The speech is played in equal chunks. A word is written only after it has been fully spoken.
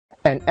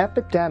An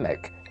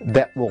epidemic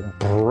that will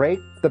break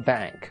the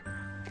bank.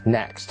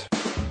 Next.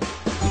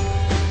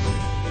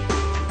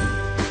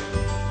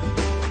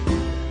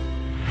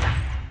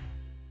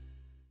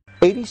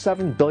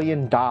 $87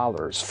 billion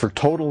for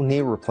total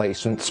knee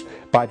replacements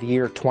by the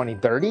year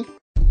 2030.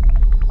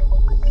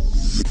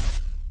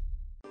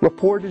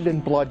 Reported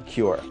in Blood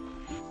Cure,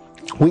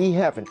 we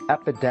have an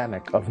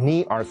epidemic of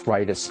knee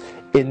arthritis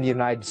in the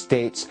United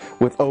States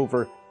with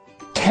over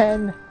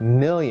 10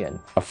 million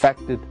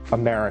affected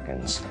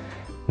Americans.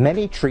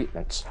 Many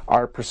treatments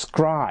are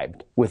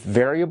prescribed with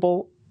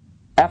variable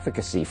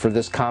efficacy for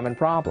this common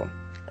problem.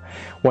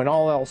 When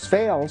all else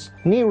fails,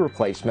 knee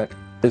replacement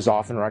is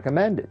often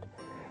recommended.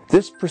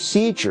 This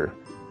procedure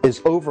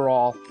is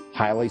overall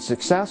highly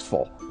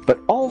successful, but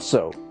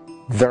also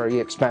very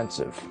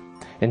expensive.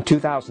 In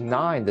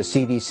 2009, the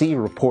CDC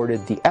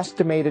reported the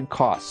estimated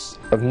costs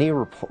of knee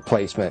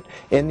replacement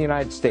in the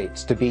United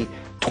States to be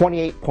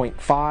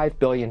 $28.5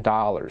 billion.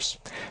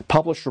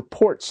 Published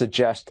reports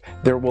suggest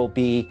there will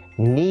be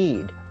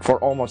need for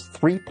almost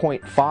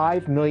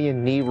 3.5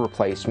 million knee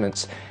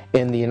replacements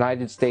in the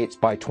United States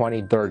by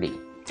 2030.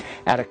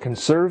 At a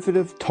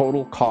conservative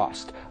total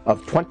cost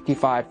of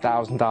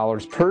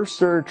 $25,000 per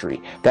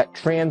surgery, that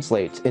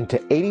translates into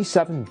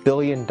 $87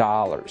 billion.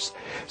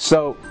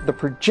 So the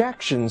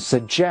projections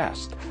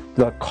suggest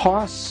the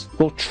costs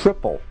will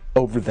triple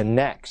over the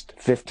next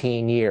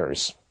 15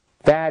 years.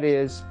 That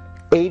is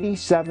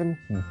 $87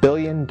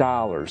 billion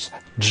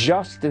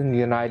just in the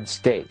United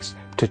States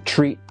to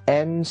treat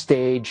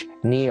end-stage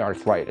knee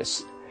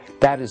arthritis.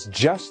 That is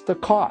just the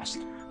cost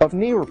of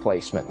knee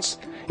replacements.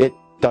 It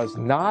does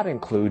not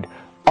include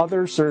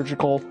other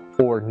surgical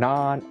or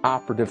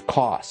non-operative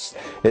costs.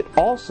 It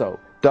also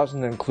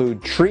doesn't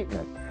include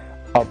treatment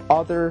of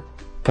other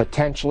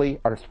potentially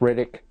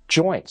arthritic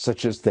joints,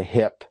 such as the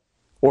hip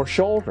or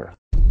shoulder.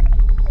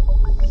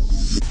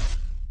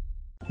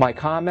 My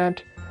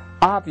comment?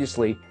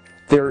 Obviously,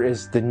 there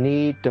is the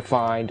need to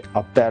find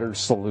a better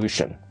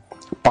solution.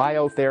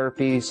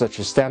 Biotherapy, such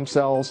as stem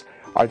cells,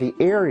 are the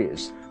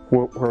areas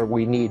where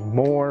we need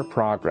more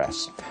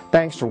progress.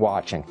 Thanks for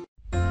watching.